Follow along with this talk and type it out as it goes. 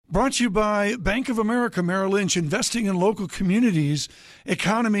Brought to you by Bank of America Merrill Lynch, investing in local communities,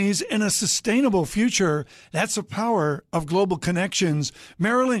 economies, and a sustainable future. That's the power of global connections.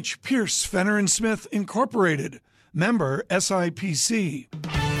 Merrill Lynch, Pierce, Fenner & Smith, Incorporated. Member SIPC.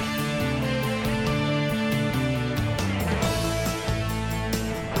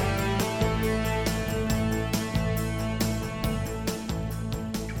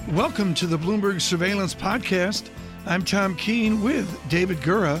 Welcome to the Bloomberg Surveillance Podcast. I'm Tom Keene with David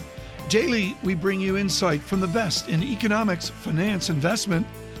Gura. Daily, we bring you insight from the best in economics, finance, investment,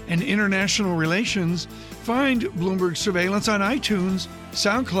 and international relations. Find Bloomberg Surveillance on iTunes,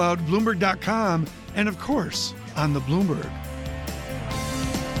 SoundCloud, Bloomberg.com, and of course, on the Bloomberg.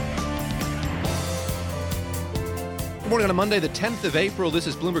 Good morning on a Monday, the 10th of April. This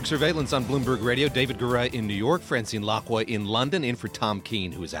is Bloomberg Surveillance on Bloomberg Radio. David Gura in New York, Francine Lacqua in London, in for Tom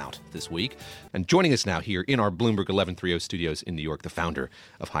Keene, who is out this week. And joining us now here in our Bloomberg 1130 studios in New York, the founder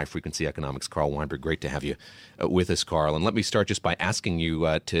of High Frequency Economics, Carl Weinberg. Great to have you with us, Carl. And let me start just by asking you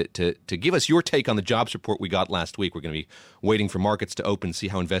to give us your take on the jobs report we got last week. We're going to be waiting for markets to open, see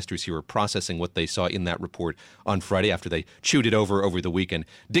how investors here are processing what they saw in that report on Friday after they chewed it over the weekend.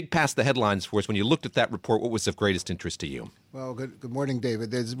 Dig past the headlines for us. When you looked at that report, what was of greatest interest to you? Well, good morning,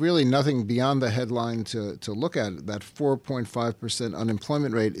 David. There's really nothing beyond the headline to look at. That 4.5%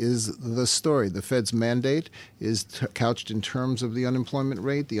 unemployment rate is the story. The Fed's mandate is couched in terms of the unemployment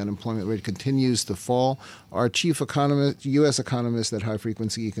rate. The unemployment rate continues to fall. Our chief economist, U.S. economist at High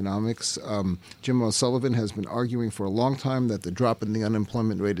Frequency Economics, Jim O'Sullivan, has been arguing for a long time that the drop in the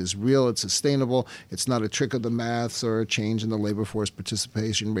unemployment rate is real. It's sustainable. It's not a trick of the maths or a change in the labor force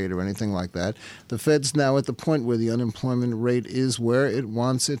participation rate or anything like that. The Fed's now at the point where the unemployment rate is where it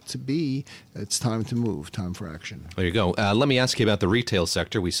wants it to be. It's time to move, time for action. There you go. Let me ask you about the retail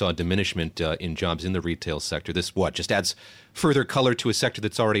sector. We saw a diminishment in jobs in the retail sector. This just adds further color to a sector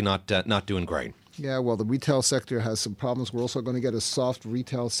that's already not doing great. Yeah, well, the retail sector has some problems. We're also going to get a soft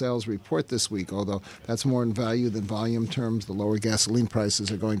retail sales report this week, although that's more in value than volume terms. The lower gasoline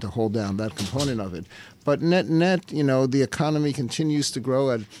prices are going to hold down that component of it. But net, the economy continues to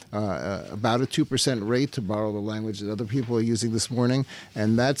grow at about a 2% rate, to borrow the language that other people are using this morning,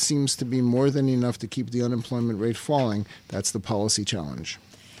 and that seems to be more than enough to keep the unemployment rate falling. That's the policy challenge.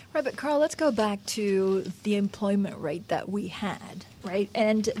 Right, but Carl, let's go back to the employment rate that we had, right?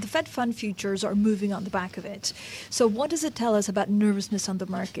 And the Fed fund futures are moving on the back of it. So what does it tell us about nervousness on the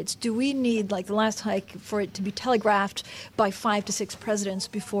markets? Do we need, like the last hike, for it to be telegraphed by 5 to 6 presidents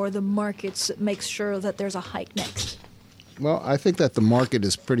before the markets make sure that there's a hike next? Well, I think that the market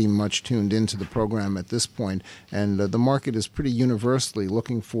is pretty much tuned into the program at this point, and the market is pretty universally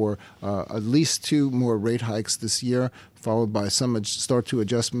looking for at least 2 more rate hikes this year, followed by some start to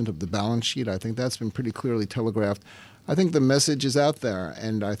adjustment of the balance sheet. I think that's been pretty clearly telegraphed. I think the message is out there,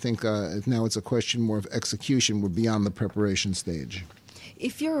 and I think now it's a question more of execution. We're beyond the preparation stage.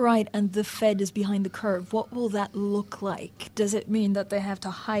 If you're right and the Fed is behind the curve, what will that look like? Does it mean that they have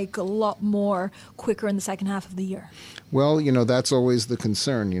to hike a lot more quicker in the second half of the year? Well, that's always the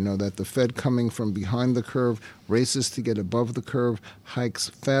concern, that the Fed coming from behind the curve races to get above the curve, hikes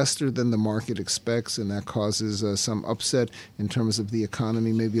faster than the market expects, and that causes some upset in terms of the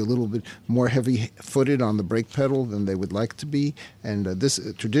economy, maybe a little bit more heavy-footed on the brake pedal than they would like to be. And this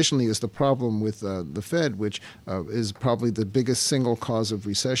traditionally is the problem with the Fed, which is probably the biggest single cause of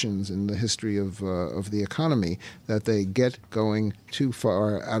recessions in the history of the economy, that they get going too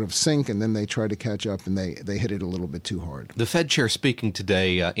far out of sync, and then they try to catch up, and they hit it a little bit too hard. The Fed chair speaking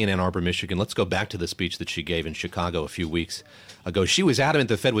today in Ann Arbor, Michigan. Let's go back to the speech that she gave in Chicago a few weeks ago. She was adamant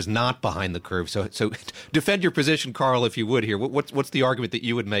the Fed was not behind the curve. So defend your position, Carl, if you would here. What's the argument that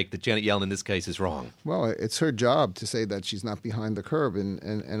you would make that Janet Yellen in this case is wrong? Well, it's her job to say that she's not behind the curve,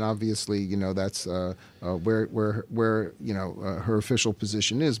 and obviously, that's where her official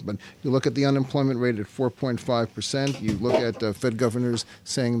position is. But you look at the unemployment rate at 4.5%. You look at Fed governors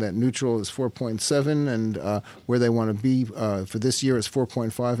saying that neutral is 4.7, and where they want to be for this year is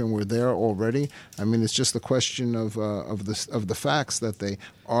 4.5, and we're there already. I mean, it's just a question of the facts that they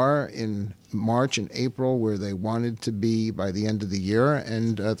are in March and April where they wanted to be by the end of the year,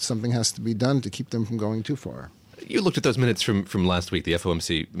 and something has to be done to keep them from going too far. You looked at those minutes from last week, the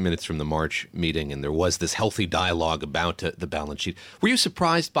FOMC minutes from the March meeting, and there was this healthy dialogue about the balance sheet. Were you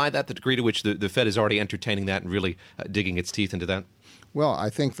surprised by that, the degree to which the Fed is already entertaining that and really digging its teeth into that? Well, I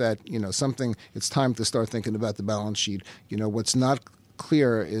think that, it's time to start thinking about the balance sheet. What's not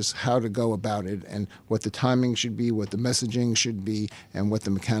clear is how to go about it and what the timing should be, what the messaging should be, and what the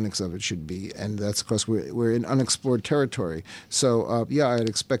mechanics of it should be. And that's because we're in unexplored territory. So, I'd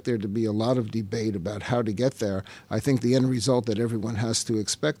expect there to be a lot of debate about how to get there. I think the end result that everyone has to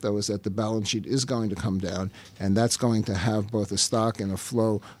expect, though, is that the balance sheet is going to come down, and that's going to have both a stock and a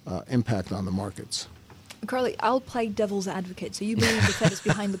flow impact on the markets. Carly, I'll play devil's advocate. So you believe the Fed is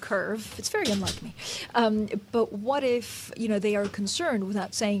behind the curve. It's very unlike me. But what if, they are concerned,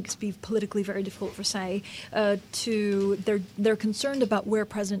 without saying it's be politically very difficult for say, they're concerned about where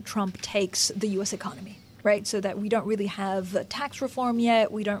President Trump takes the U.S. economy. Right, so that we don't really have tax reform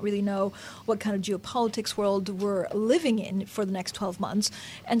yet. We don't really know what kind of geopolitics world we're living in for the next 12 months.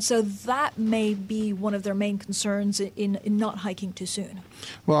 And so that may be one of their main concerns in not hiking too soon.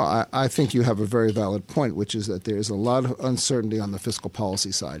 Well, I think you have a very valid point, which is that there is a lot of uncertainty on the fiscal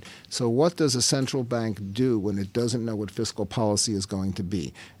policy side. So what does a central bank do when it doesn't know what fiscal policy is going to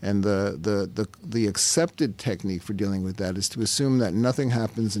be? And the accepted technique for dealing with that is to assume that nothing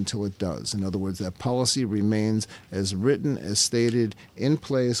happens until it does. In other words, that policy remains as written, as stated, in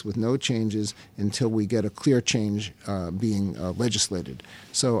place with no changes until we get a clear change being legislated.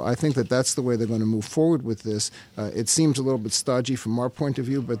 So I think that that's the way they're going to move forward with this. It seems a little bit stodgy from our point of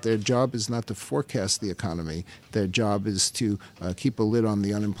view, but their job is not to forecast the economy. Their job is to keep a lid on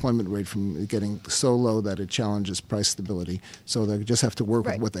the unemployment rate from getting so low that it challenges price stability. So they just have to work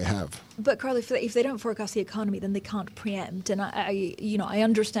with what they have. But Carly, if they don't forecast the economy, then they can't preempt. And I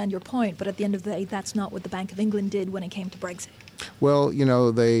understand your point, but at the end of the day, that's not what the Bank of England did when it came to Brexit. Well,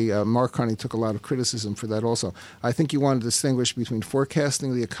 Mark Carney took a lot of criticism for that also. I think you want to distinguish between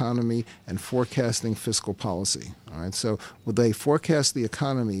forecasting the economy and forecasting fiscal policy. All right, so they forecast the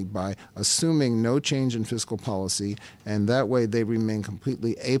economy by assuming no change in fiscal policy, and that way they remain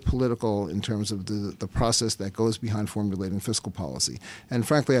completely apolitical in terms of the process that goes behind formulating fiscal policy. And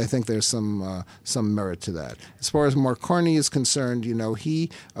frankly, I think there's some merit to that. As far as Mark Carney is concerned,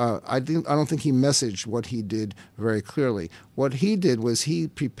 I don't think he messaged what he did very clearly. What he did was he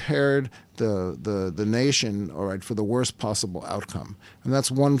prepared the nation, all right, for the worst possible outcome. And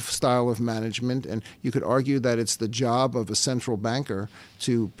that's one style of management, and you could argue that it's the job of a central banker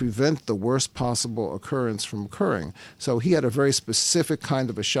to prevent the worst possible occurrence from occurring. So he had a very specific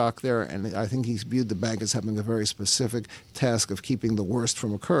kind of a shock there, and I think he viewed the bank as having a very specific task of keeping the worst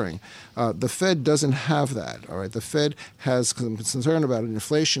from occurring. The Fed doesn't have that, all right? The Fed has concern about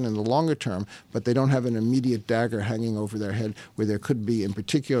inflation in the longer term, but they don't have an immediate dagger hanging over their head where there could be, in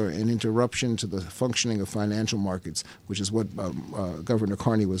particular, an interruption to the functioning of financial markets, which is what Governor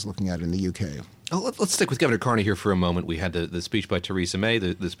Carney was looking at in the UK. Let's stick with Governor Carney here for a moment. We had the speech by Theresa May,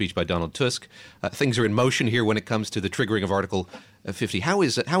 the speech by Donald Tusk. Things are in motion here when it comes to the triggering of Article 50. How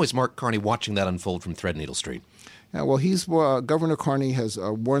is Mark Carney watching that unfold from Threadneedle Street? Yeah, well, Governor Carney has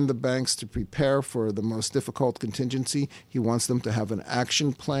warned the banks to prepare for the most difficult contingency. He wants them to have an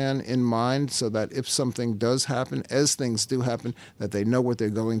action plan in mind so that if something does happen, as things do happen, that they know what they're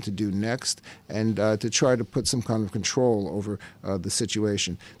going to do next, and to try to put some kind of control over the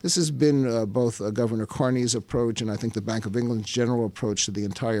situation. This has been both Governor Carney's approach and I think the Bank of England's general approach to the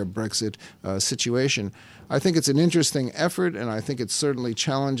entire Brexit situation. I think it's an interesting effort, and I think it certainly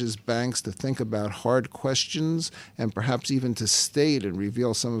challenges banks to think about hard questions and perhaps even to state and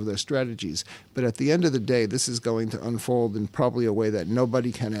reveal some of their strategies. But at the end of the day, this is going to unfold in probably a way that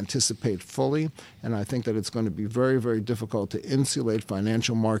nobody can anticipate fully, and I think that it's going to be very, very difficult to insulate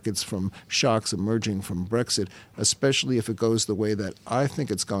financial markets from shocks emerging from Brexit, especially if it goes the way that I think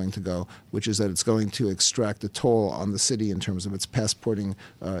it's going to go, which is that it's going to extract a toll on the city in terms of its passporting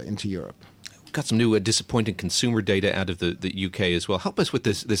into Europe. Got some new disappointing consumer data out of the UK as well. Help us with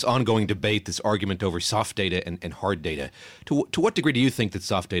this ongoing debate, this argument over soft data and hard data. To what degree do you think that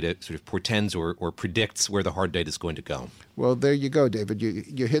soft data sort of portends or predicts where the hard data is going to go? Well, there you go, David.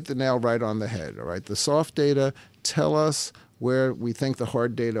 You hit the nail right on the head, all right? The soft data tell us where we think the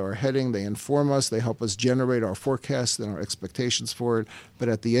hard data are heading. They inform us. They help us generate our forecasts and our expectations for it. But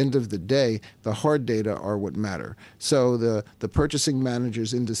at the end of the day, the hard data are what matter. So the purchasing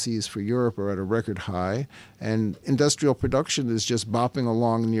managers' indices for Europe are at a record high, and industrial production is just bopping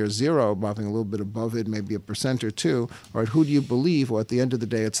along near zero, bopping a little bit above it, maybe 1% or 2%. All right, who do you believe? Well, at the end of the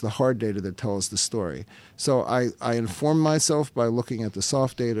day, it's the hard data that tells the story. So I inform myself by looking at the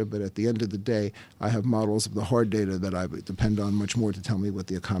soft data, but at the end of the day, I have models of the hard data that I depend on much more to tell me what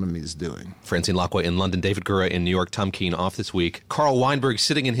the economy is doing. Francine Lacqua in London, David Gura in New York, Tom Keene off this week. Carl Weinberg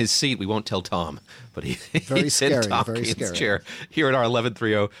sitting in his seat. We won't tell Tom, but he's in Tom Keene's chair here at our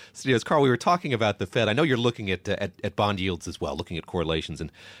 1130 studios. Carl, we were talking about the Fed. I know you're looking at bond yields as well, looking at correlations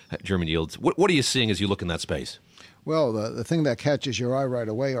and German yields. What are you seeing as you look in that space? Well, the thing that catches your eye right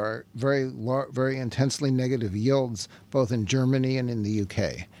away are very intensely negative yields, both in Germany and in the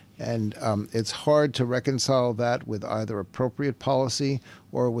UK. And it's hard to reconcile that with either appropriate policy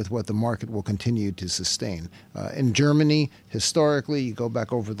or with what the market will continue to sustain. In Germany, historically, you go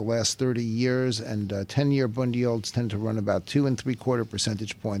back over the last 30 years, and 10-year bond yields tend to run about 2.75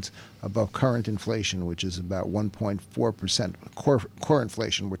 percentage points above current inflation, which is about 1.4% core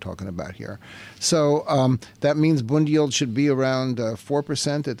inflation we're talking about here. So that means bond yield should be around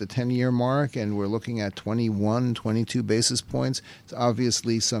 4% at the 10-year mark, and we're looking at 21, 22 basis points. It's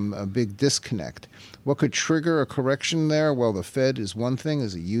obviously a big disconnect. What could trigger a correction there? Well, the Fed is one thing.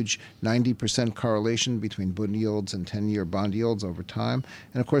 There's a huge 90% correlation between bond yields and 10-year bond yields over time.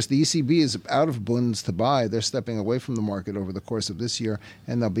 And, of course, the ECB is out of bonds to buy. They're stepping away from the market over the course of this year,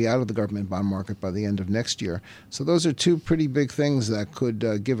 and they'll be out of the government bond market by the end of next year. So those are two pretty big things that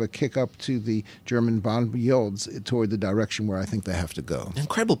could give a kick up to the German bond yields toward the direction where I think they have to go.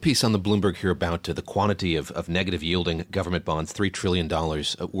 Incredible piece on the Bloomberg here about the quantity of negative yielding government bonds, $3 trillion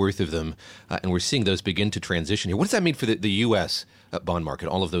worth of them, and we're seeing those begin to transition here. What does that mean for the U.S. Bond market?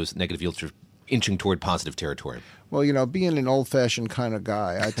 All of those negative yields are inching toward positive territory. Well, being an old-fashioned kind of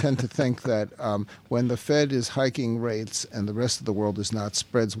guy, I tend to think that when the Fed is hiking rates and the rest of the world is not,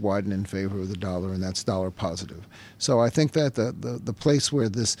 spreads widen in favor of the dollar, and that's dollar positive. So I think that the place where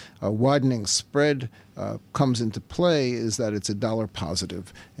this widening spread comes into play is that it's a dollar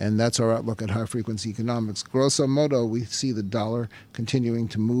positive, and that's our outlook at high-frequency economics. Grosso modo, we see the dollar continuing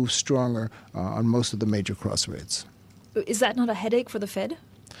to move stronger on most of the major cross rates. Is that not a headache for the Fed?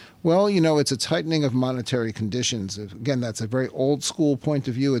 Well, it's a tightening of monetary conditions. Again, that's a very old school point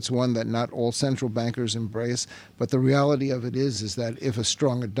of view. It's one that not all central bankers embrace. But the reality of it is that if a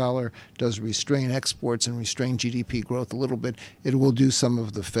stronger dollar does restrain exports and restrain GDP growth a little bit, it will do some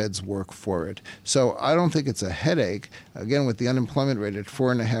of the Fed's work for it. So I don't think it's a headache. Again, with the unemployment rate at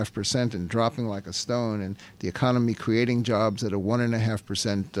 4.5% and dropping like a stone, and the economy creating jobs at a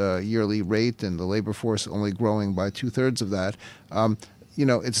 1.5% yearly rate, and the labor force only growing by 2/3 of that,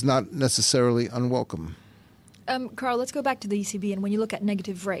 it's not necessarily unwelcome. Carl, let's go back to the ECB. And when you look at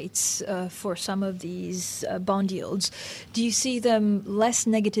negative rates for some of these bond yields, do you see them less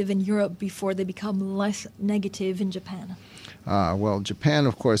negative in Europe before they become less negative in Japan? Well, Japan,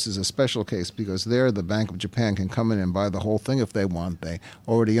 of course, is a special case because there the Bank of Japan can come in and buy the whole thing if they want. They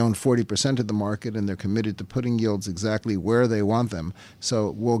already own 40% of the market, and they're committed to putting yields exactly where they want them.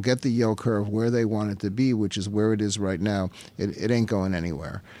 So we'll get the yield curve where they want it to be, which is where it is right now. It ain't going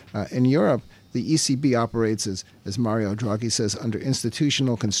anywhere. In Europe, the ECB operates, as Mario Draghi says, under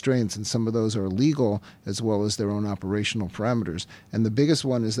institutional constraints, and some of those are legal as well as their own operational parameters. And the biggest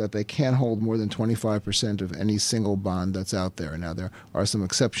one is that they can't hold more than 25% of any single bond that's out there. Now, there are some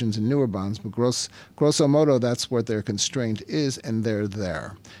exceptions in newer bonds, but grosso modo, that's what their constraint is, and they're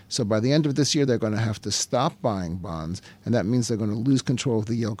there. So by the end of this year, they're going to have to stop buying bonds, and that means they're going to lose control of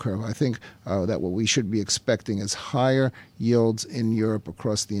the yield curve. I think that what we should be expecting is higher yields in Europe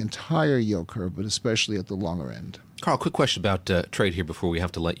across the entire yield curve, but especially at the longer end. Carl, quick question about trade here before we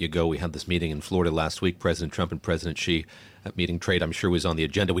have to let you go. We had this meeting in Florida last week, President Trump and President Xi. That meeting, trade, I'm sure, was on the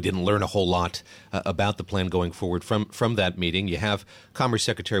agenda. We didn't learn a whole lot about the plan going forward from that meeting. You have Commerce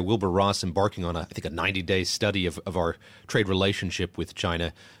Secretary Wilbur Ross embarking on, I think, a 90-day study of our trade relationship with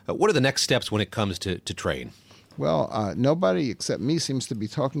China. What are the next steps when it comes to trade? Well, nobody except me seems to be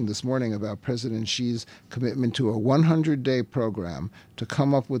talking this morning about President Xi's commitment to a 100-day program to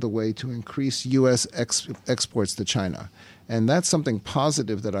come up with a way to increase U.S. exports to China. And that's something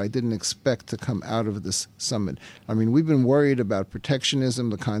positive that I didn't expect to come out of this summit. I mean, we've been worried about protectionism,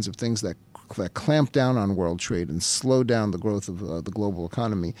 the kinds of things that clamp down on world trade and slow down the growth of the global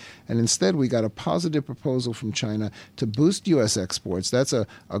economy. And instead, we got a positive proposal from China to boost U.S. exports. That's a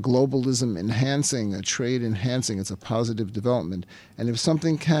globalism enhancing, a trade enhancing. It's a positive development. And if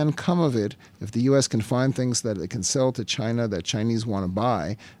something can come of it, if the U.S. can find things that it can sell to China that Chinese want to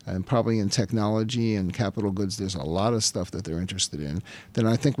buy, and probably in technology and capital goods, there's a lot of stuff that they're interested in, then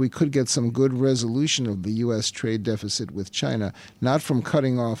I think we could get some good resolution of the U.S. trade deficit with China, not from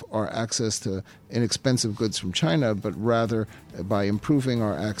cutting off our access to inexpensive goods from China, but rather by improving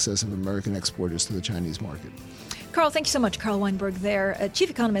our access of American exporters to the Chinese market. Carl, thank you so much. Carl Weinberg there, Chief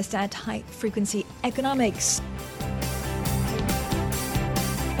Economist at High Frequency Economics.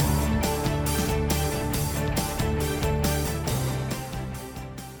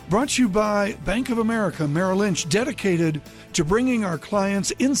 Brought to you by Bank of America Merrill Lynch, dedicated to bringing our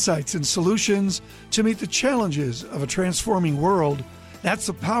clients insights and solutions to meet the challenges of a transforming world. That's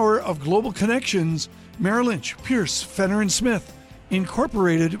the power of global connections. Merrill Lynch, Pierce, Fenner & Smith,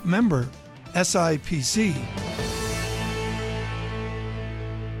 Incorporated, member, SIPC.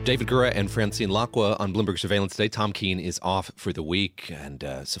 David Gura and Francine Lacqua on Bloomberg Surveillance today. Tom Keene is off for the week, and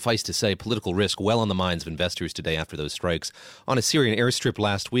suffice to say, political risk well on the minds of investors today after those strikes on a Syrian airstrip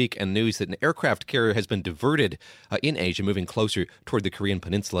last week, and news that an aircraft carrier has been diverted in Asia, moving closer toward the Korean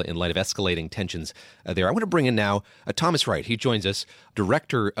peninsula in light of escalating tensions there. I want to bring in now Thomas Wright. He joins us,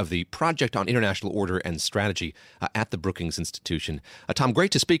 director of the Project on International Order and Strategy at the Brookings Institution. Tom,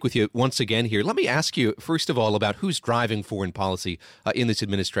 great to speak with you once again here. Let me ask you, first of all, about who's driving foreign policy in this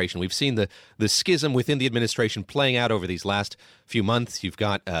administration. We've seen the schism within the administration playing out over these last few months. You've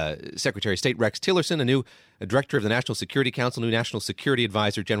got Secretary of State Rex Tillerson, a new director of the National Security Council, new National Security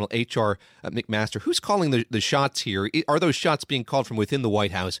Advisor, General H.R. McMaster. Who's calling the shots here? Are those shots being called from within the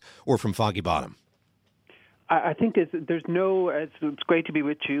White House or from Foggy Bottom? I think it's great to be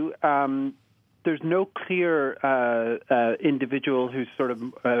with you. There's no clear individual who's sort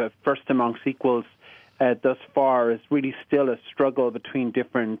of first amongst equals thus far. Is really still a struggle between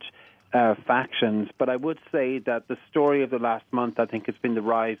different factions. But I would say that the story of the last month, I think, has been the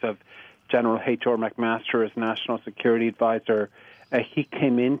rise of General H.R. McMaster as National Security Advisor. He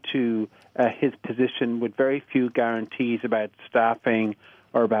came into his position with very few guarantees about staffing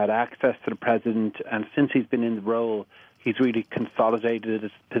or about access to the president. And since he's been in the role, he's really consolidated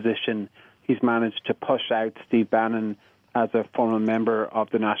his position. He's managed to push out Steve Bannon as a former member of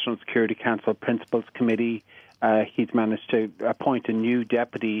the National Security Council Principals Committee. He's managed to appoint a new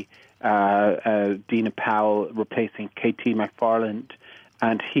deputy, Dina Powell, replacing K.T. McFarland,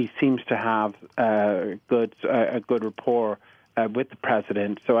 and he seems to have a good rapport with the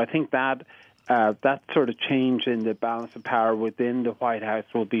president. So I think that that sort of change in the balance of power within the White House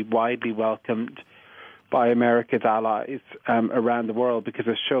will be widely welcomed by America's allies around the world, because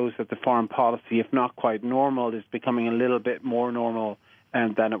it shows that the foreign policy, if not quite normal, is becoming a little bit more normal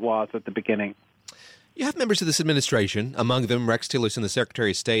than it was at the beginning. You have members of this administration, among them Rex Tillerson, the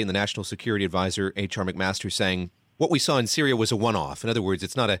Secretary of State, and the National Security Advisor, H.R. McMaster, saying what we saw in Syria was a one-off. In other words,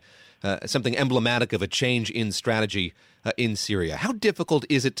 it's not something emblematic of a change in strategy in Syria. How difficult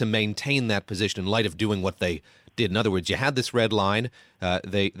is it to maintain that position in light of doing what they did? In other words, you had this red line.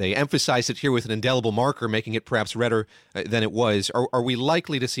 They emphasized it here with an indelible marker, making it perhaps redder than it was. Are we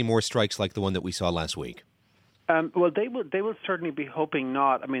likely to see more strikes like the one that we saw last week? Well, they will certainly be hoping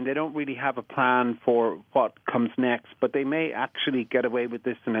not. I mean, they don't really have a plan for what comes next, but they may actually get away with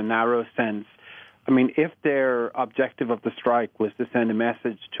this in a narrow sense. I mean, if their objective of the strike was to send a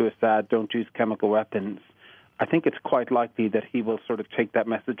message to Assad, don't use chemical weapons, I think it's quite likely that he will sort of take that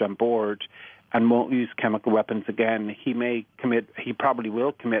message on board and won't use chemical weapons again. He probably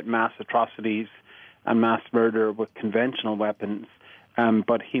will commit mass atrocities and mass murder with conventional weapons,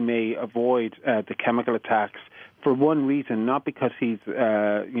 but he may avoid the chemical attacks for one reason, not because he's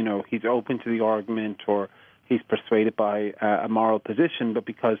open to the argument or he's persuaded by a moral position, but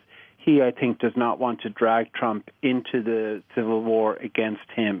because he, I think, does not want to drag Trump into the civil war against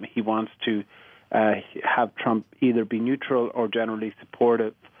him. He wants to have Trump either be neutral or generally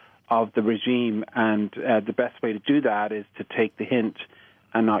supportive of the regime, and the best way to do that is to take the hint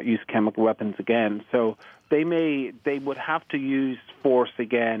and not use chemical weapons again. So they would have to use force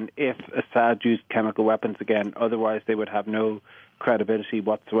again if Assad used chemical weapons again. Otherwise, they would have no credibility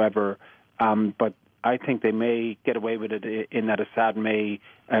whatsoever. But I think they may get away with it in that Assad may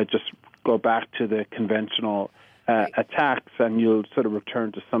just go back to the conventional attacks, and you'll sort of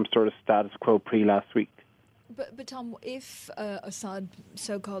return to some sort of status quo pre-last week. But Tom, if Assad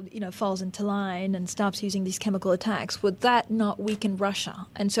so-called, falls into line and stops using these chemical attacks, would that not weaken Russia?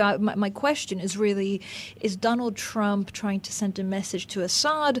 And so my question is really, is Donald Trump trying to send a message to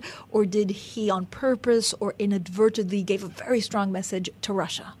Assad, or did he on purpose or inadvertently gave a very strong message to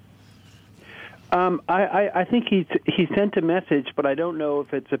Russia? I think he sent a message, but I don't know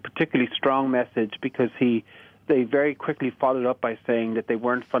if it's a particularly strong message, because they very quickly followed up by saying that they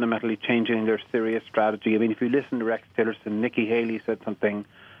weren't fundamentally changing their Syria strategy. I mean, if you listen to Rex Tillerson, Nikki Haley said something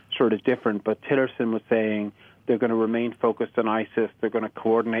sort of different, but Tillerson was saying they're going to remain focused on ISIS, they're going to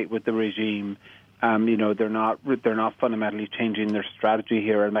coordinate with the regime. They're not fundamentally changing their strategy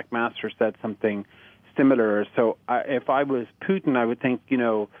here. And McMaster said something similar. So if I was Putin, I would think,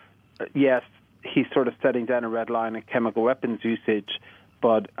 yes, he's sort of setting down a red line of chemical weapons usage,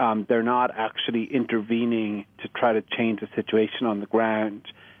 but they're not actually intervening to try to change the situation on the ground.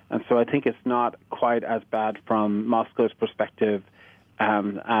 And so I think it's not quite as bad from Moscow's perspective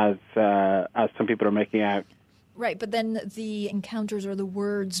as some people are making out. Right, but then the encounters or the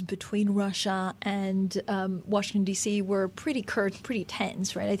words between Russia and Washington, D.C. were pretty curt, pretty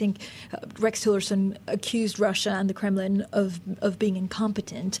tense, right? I think Rex Tillerson accused Russia and the Kremlin of being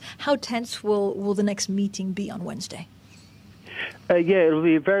incompetent. How tense will the next meeting be on Wednesday? Yeah, it'll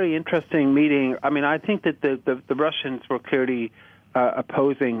be a very interesting meeting. I mean, I think that the Russians were clearly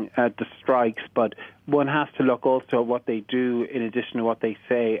opposing the strikes, but one has to look also at what they do in addition to what they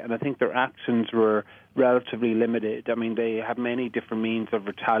say, and I think their actions were relatively limited. I mean, they have many different means of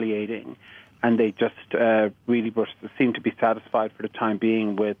retaliating, and they just really seem to be satisfied for the time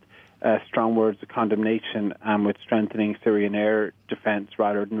being with strong words of condemnation and with strengthening Syrian air defense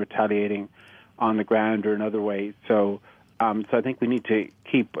rather than retaliating on the ground or in other ways. So I think we need to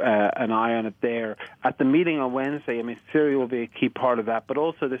keep an eye on it there. At the meeting on Wednesday, I mean, Syria will be a key part of that, but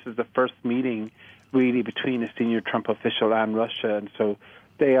also this is the first meeting really between a senior Trump official and Russia, and so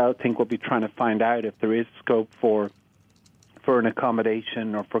they, I think, will be trying to find out if there is scope for an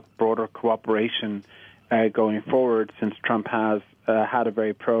accommodation or for broader cooperation going forward, since Trump has had a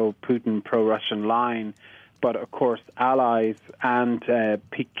very pro-Putin, pro-Russian line. But, of course, allies and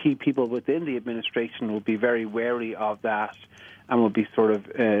key people within the administration will be very wary of that and will be sort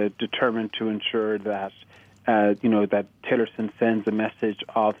of determined to ensure that, that Tillerson sends a message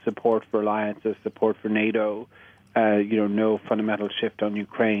of support for alliances, support for NATO, no fundamental shift on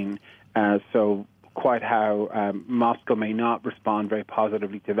Ukraine. So quite how Moscow may not respond very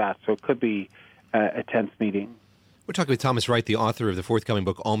positively to that. So it could be a tense meeting. We're talking with Thomas Wright, the author of the forthcoming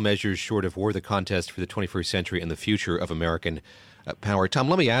book, All Measures Short of War, The Contest for the 21st Century and the Future of American Power. Tom,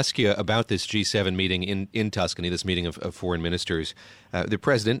 let me ask you about this G7 meeting in Tuscany, this meeting of foreign ministers. The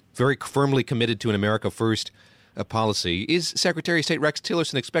president, very firmly committed to an America First policy. Is Secretary of State Rex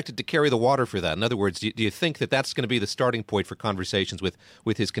Tillerson expected to carry the water for that? In other words, do you think that that's going to be the starting point for conversations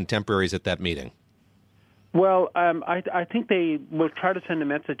with his contemporaries at that meeting? Well, I think they will try to send a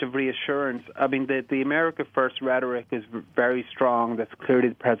message of reassurance. I mean, the America First rhetoric is very strong. That's clearly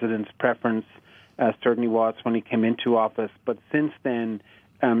the president's preference, certainly was when he came into office. But since then,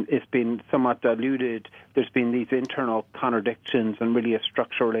 it's been somewhat diluted. There's been these internal contradictions and really a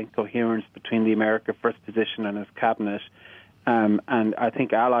structural incoherence between the America First position and his cabinet. And I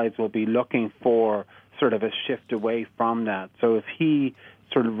think allies will be looking for sort of a shift away from that. So if he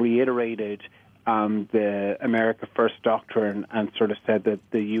sort of reiterated the America First doctrine and sort of said that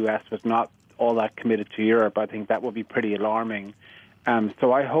the U.S. was not all that committed to Europe, I think that would be pretty alarming.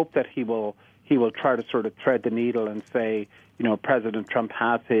 So I hope that he will try to sort of thread the needle and say, President Trump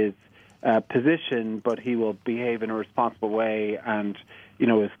has his position, but he will behave in a responsible way and,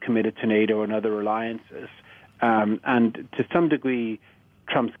 is committed to NATO and other alliances. And to some degree,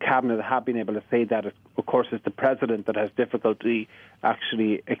 Trump's cabinet have been able to say that. Of course, it's the president that has difficulty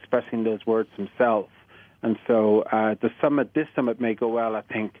actually expressing those words himself. And so this summit may go well. I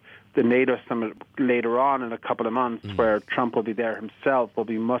think the NATO summit later on in a couple of months, where Trump will be there himself, will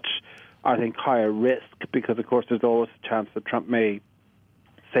be much, I think, higher risk, because, of course, there's always a chance that Trump may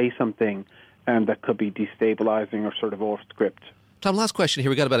say something that could be destabilizing or sort of off script. Tom, last question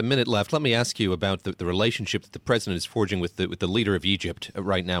here. We've got about a minute left. Let me ask you about the relationship that the president is forging with the leader of Egypt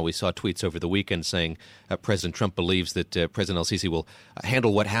right now. We saw tweets over the weekend saying President Trump believes that President al-Sisi will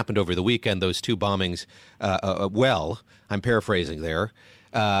handle what happened over the weekend, those two bombings, well. I'm paraphrasing there.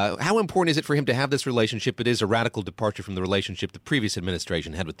 How important is it for him to have this relationship? It is a radical departure from the relationship the previous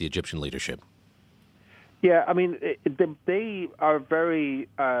administration had with the Egyptian leadership. Yeah, I mean, they are very,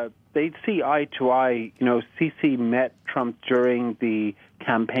 they see eye to eye. Sisi met Trump during the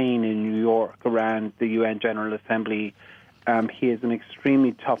campaign in New York around the UN General Assembly. He has an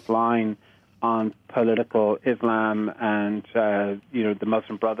extremely tough line on political Islam and, the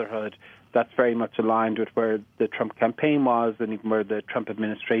Muslim Brotherhood. That's very much aligned with where the Trump campaign was and even where the Trump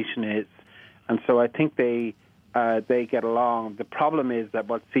administration is. And so I think they get along. The problem is that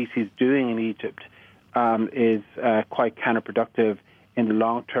what Sisi's doing in Egypt is quite counterproductive in the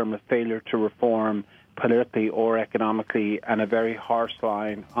long term, a failure to reform politically or economically, and a very harsh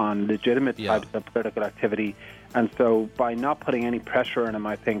line on legitimate types of political activity. And so by not putting any pressure on him,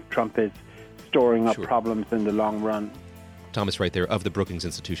 I think Trump is storing up problems in the long run. Thomas Wright there of the Brookings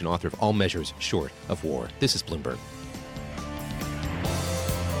Institution, author of All Measures Short of War. This is Bloomberg.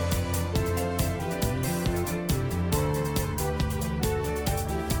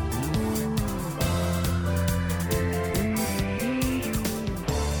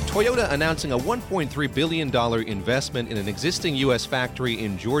 Toyota announcing a $1.3 billion investment in an existing U.S. factory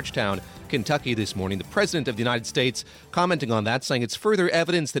in Georgetown, Kentucky this morning. The President of the United States commenting on that, saying it's further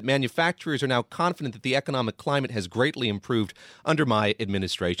evidence that manufacturers are now confident that the economic climate has greatly improved under my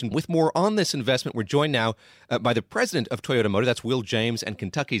administration. With more on this investment, we're joined now by the President of Toyota Motor, that's Will James, and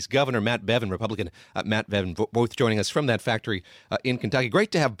Kentucky's Governor Matt Bevin, Republican Matt Bevin, both joining us from that factory in Kentucky.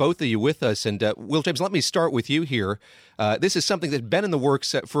 Great to have both of you with us. And Will James, let me start with you here. This is something that's been in the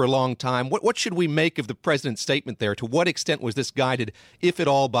works for a long time. What should we make of the President's statement there? To what extent was this guided, if at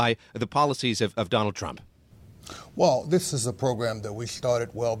all, by the policies of Donald Trump? Well, this is a program that we started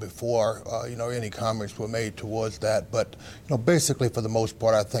well before, any comments were made towards that. But, basically, for the most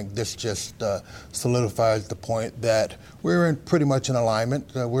part, I think this just solidifies the point that we're pretty much in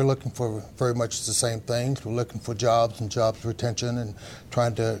alignment. We're looking for very much the same things. We're looking for jobs and jobs retention and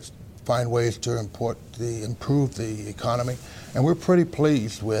trying to find ways to improve the economy. And we're pretty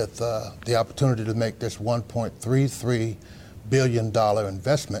pleased with the opportunity to make this $1.33 billion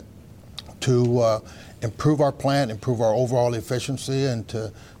investment to improve our plant, improve our overall efficiency, and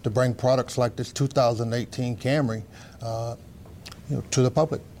to bring products like this 2018 Camry to the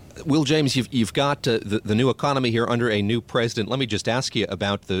public. Will James, you've got the new economy here under a new president. Let me just ask you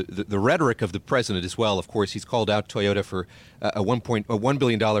about the rhetoric of the president as well. Of course, he's called out Toyota for a $1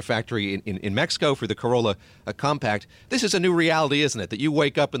 billion factory in Mexico for the Corolla Compact. This is a new reality, isn't it? That you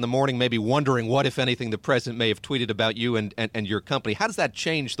wake up in the morning maybe wondering what, if anything, the president may have tweeted about you and your company. How does that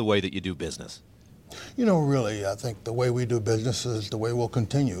change the way that you do business? Really, I think the way we do business is the way we'll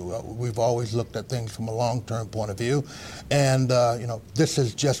continue. We've always looked at things from a long-term point of view, and, this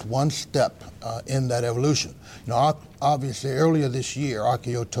is just one step in that evolution. Obviously, earlier this year,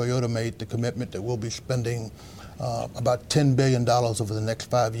 Akio Toyota made the commitment that we'll be spending about $10 billion over the next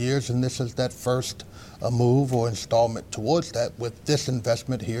 5 years, and this is that first move or installment towards that with this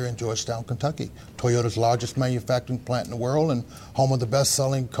investment here in Georgetown, Kentucky, Toyota's largest manufacturing plant in the world and home of the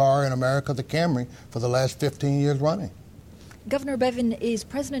best-selling car in America, the Camry, for the last 15 years running. Governor Bevin, is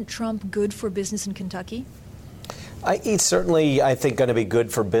President Trump good for business in Kentucky? He's certainly, I think, going to be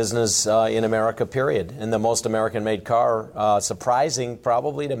good for business in America, period. And the most American-made car, surprising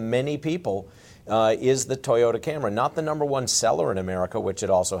probably to many people, is the Toyota Camry. Not the number one seller in America, which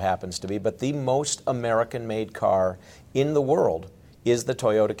it also happens to be, but the most American-made car in the world is the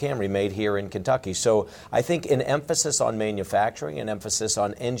Toyota Camry, made here in Kentucky. So I think an emphasis on manufacturing, an emphasis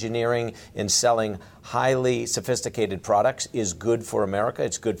on engineering and selling highly sophisticated products is good for America.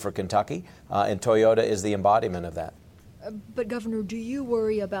 It's good for Kentucky, and Toyota is the embodiment of that. But, Governor, do you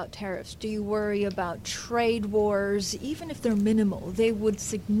worry about tariffs? Do you worry about trade wars? Even if they're minimal, they would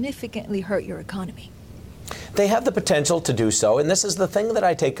significantly hurt your economy. They have the potential to do so, and this is the thing that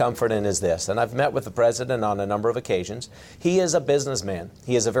I take comfort in is this, and I've met with the president on a number of occasions. He is a businessman.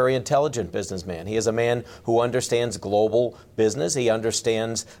 He is a very intelligent businessman. He is a man who understands global business. He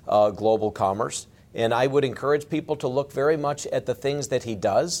understands global commerce. And I would encourage people to look very much at the things that he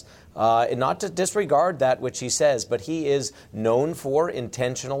does, and not to disregard that which he says, but he is known for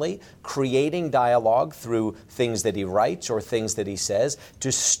intentionally creating dialogue through things that he writes or things that he says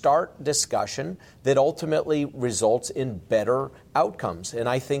to start discussion that ultimately results in better outcomes. And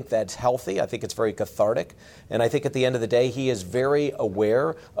I think that's healthy. I think it's very cathartic. And I think at the end of the day, he is very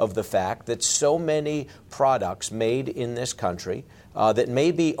aware of the fact that so many products made in this country that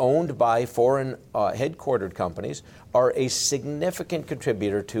may be owned by foreign headquartered companies are a significant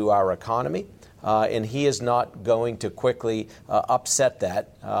contributor to our economy, and he is not going to quickly upset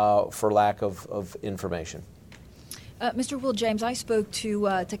that for lack of information. Mr. Will James, I spoke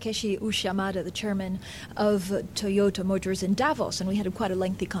to Takeshi Ushiyamada, the chairman of Toyota Motors in Davos, and we had quite a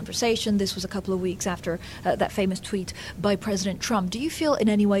lengthy conversation. This was a couple of weeks after that famous tweet by President Trump. Do you feel in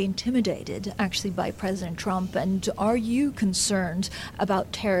any way intimidated, actually, by President Trump, and are you concerned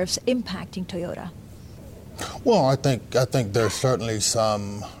about tariffs impacting Toyota? Well, I think there's certainly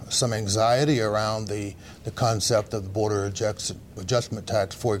some anxiety around the concept of the border adjustment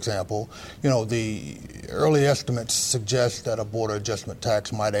tax, for example. The early estimates suggest that a border adjustment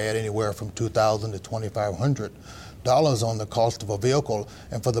tax might add anywhere from $2,000 to $2,500 on the cost of a vehicle,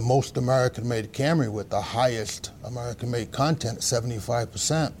 and for the most American-made Camry with the highest American-made content,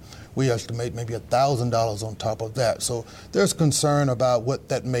 75%, we estimate maybe $1,000 on top of that. So there's concern about what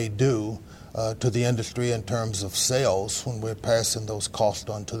that may do to the industry in terms of sales when we're passing those costs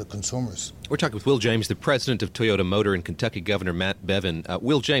on to the consumers. We're talking with Will James, the president of Toyota Motor, and Kentucky Governor Matt Bevin.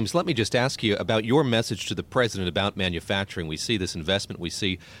 Will James, let me just ask you about your message to the president about manufacturing. We see this investment. We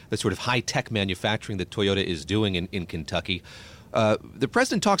see the sort of high-tech manufacturing that Toyota is doing in Kentucky. The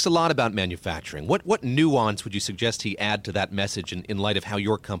president talks a lot about manufacturing. What nuance would you suggest he add to that message in light of how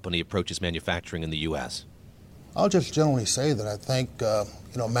your company approaches manufacturing in the U.S.? I'll just generally say that I think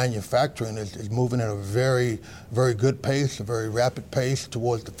manufacturing is moving at a very, very good pace, a very rapid pace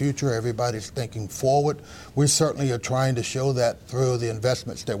towards the future. Everybody's thinking forward. We certainly are trying to show that through the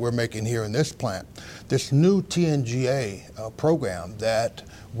investments that we're making here in this plant. This new TNGA program that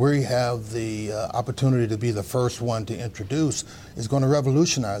we have the opportunity to be the first one to introduce is going to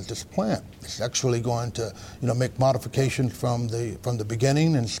revolutionize this plant. It's actually going to make modifications from the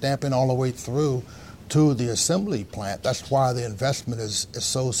beginning and stamping all the way through to the assembly plant. That's why the investment is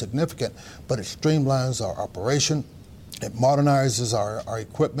so significant, but it streamlines our operation, it modernizes our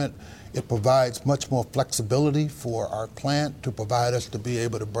equipment, it provides much more flexibility for our plant to provide us to be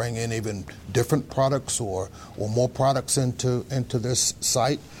able to bring in even different products or more products into this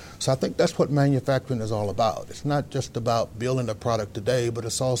site. So I think that's what manufacturing is all about. It's not just about building a product today, but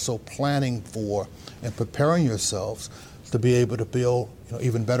it's also planning for and preparing yourselves to be able to build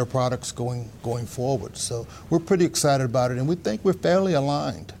even better products going forward. So we're pretty excited about it, and we think we're fairly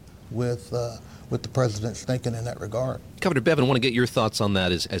aligned with the president's thinking in that regard. Governor Bevin, I want to get your thoughts on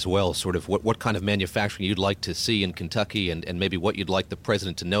that as well, sort of what kind of manufacturing you'd like to see in Kentucky and maybe what you'd like the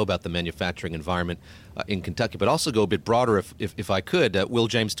president to know about the manufacturing environment in Kentucky, but also go a bit broader if I could. Will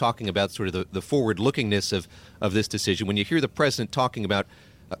James talking about sort of the forward-lookingness of this decision. When you hear the president talking about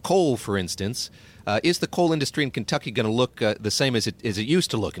coal, for instance, is the coal industry in Kentucky going to look the same as it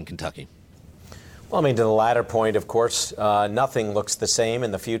used to look in Kentucky? Well, I mean, to the latter point, of course, nothing looks the same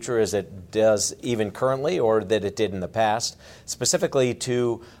in the future as it does even currently or that it did in the past. Specifically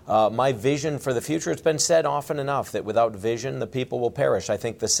to my vision for the future, it's been said often enough that without vision, the people will perish. I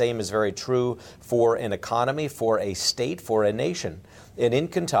think the same is very true for an economy, for a state, for a nation. And in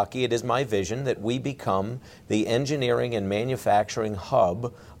Kentucky, it is my vision that we become the engineering and manufacturing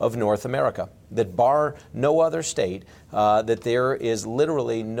hub of North America. That bar no other state, that there is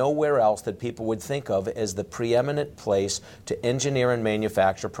literally nowhere else that people would think of as the preeminent place to engineer and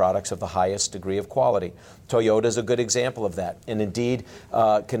manufacture products of the highest degree of quality. Toyota is a good example of that. And indeed,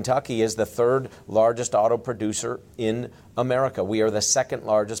 Kentucky is the third largest auto producer in America. We are the second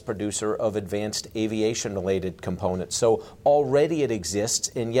largest producer of advanced aviation-related components. So already it exists,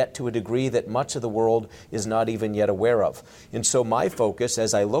 and yet to a degree that much of the world is not even yet aware of. And so my focus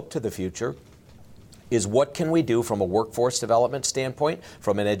as I look to the future is what can we do from a workforce development standpoint,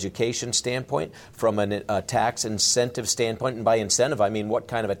 from an education standpoint, from a tax incentive standpoint. And by incentive, I mean what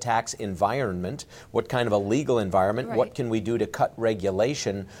kind of a tax environment, what kind of a legal environment, right. What can we do to cut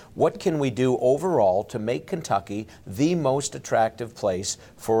regulation, what can we do overall to make Kentucky the most attractive place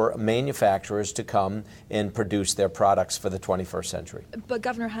for manufacturers to come and produce their products for the 21st century. But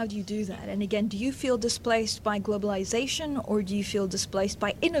Governor, how do you do that? And again, do you feel displaced by globalization or do you feel displaced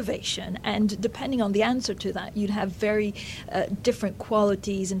by innovation? And depending on the answer to that, you'd have very different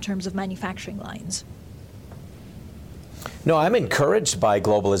qualities in terms of manufacturing lines. No, I'm encouraged by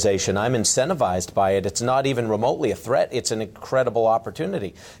globalization. I'm incentivized by it. It's not even remotely a threat. It's an incredible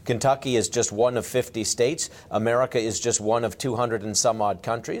opportunity. Kentucky is just one of 50 states. America is just one of 200 and some odd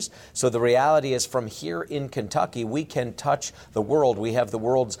countries. So the reality is from here in Kentucky, we can touch the world. We have the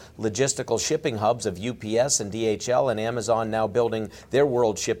world's logistical shipping hubs of UPS and DHL and Amazon now building their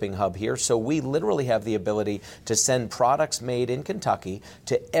world shipping hub here. So we literally have the ability to send products made in Kentucky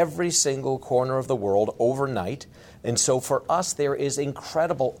to every single corner of the world overnight. And so for us, there is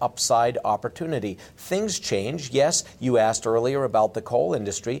incredible upside opportunity. Things change. Yes, you asked earlier about the coal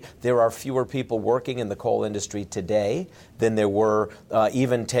industry. There are fewer people working in the coal industry today than there were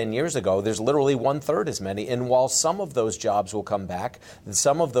even 10 years ago. There's literally 1/3 as many. And while some of those jobs will come back,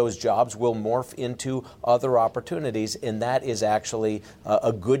 some of those jobs will morph into other opportunities. And that is actually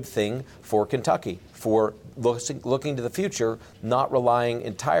a good thing for Kentucky, for looking to the future, not relying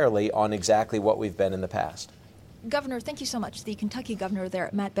entirely on exactly what we've been in the past. Governor, thank you so much. The Kentucky governor there,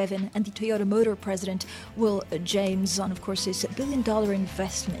 Matt Bevin, and the Toyota Motor president, Will James, on, of course, his $1 billion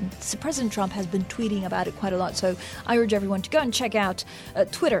investment. So President Trump has been tweeting about it quite a lot, so I urge everyone to go and check out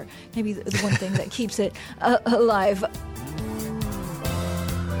Twitter, maybe the one thing that keeps it alive.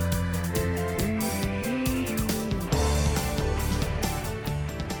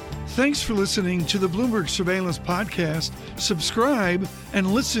 Thanks for listening to the Bloomberg Surveillance Podcast. Subscribe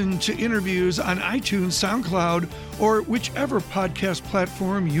and listen to interviews on iTunes, SoundCloud, or whichever podcast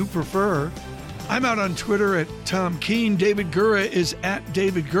platform you prefer. I'm out on Twitter at Tom Keene. David Gura is at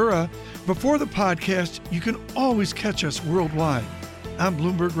David Gura. Before the podcast, you can always catch us worldwide on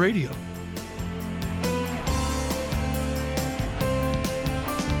Bloomberg Radio.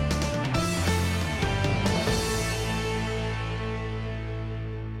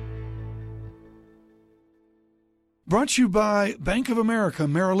 Brought to you by Bank of America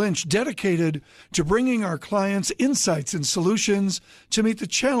Merrill Lynch, dedicated to bringing our clients insights and solutions to meet the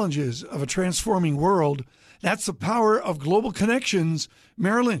challenges of a transforming world. That's the power of global connections.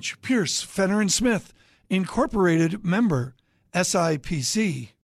 Merrill Lynch, Pierce, Fenner & Smith, Incorporated, member SIPC.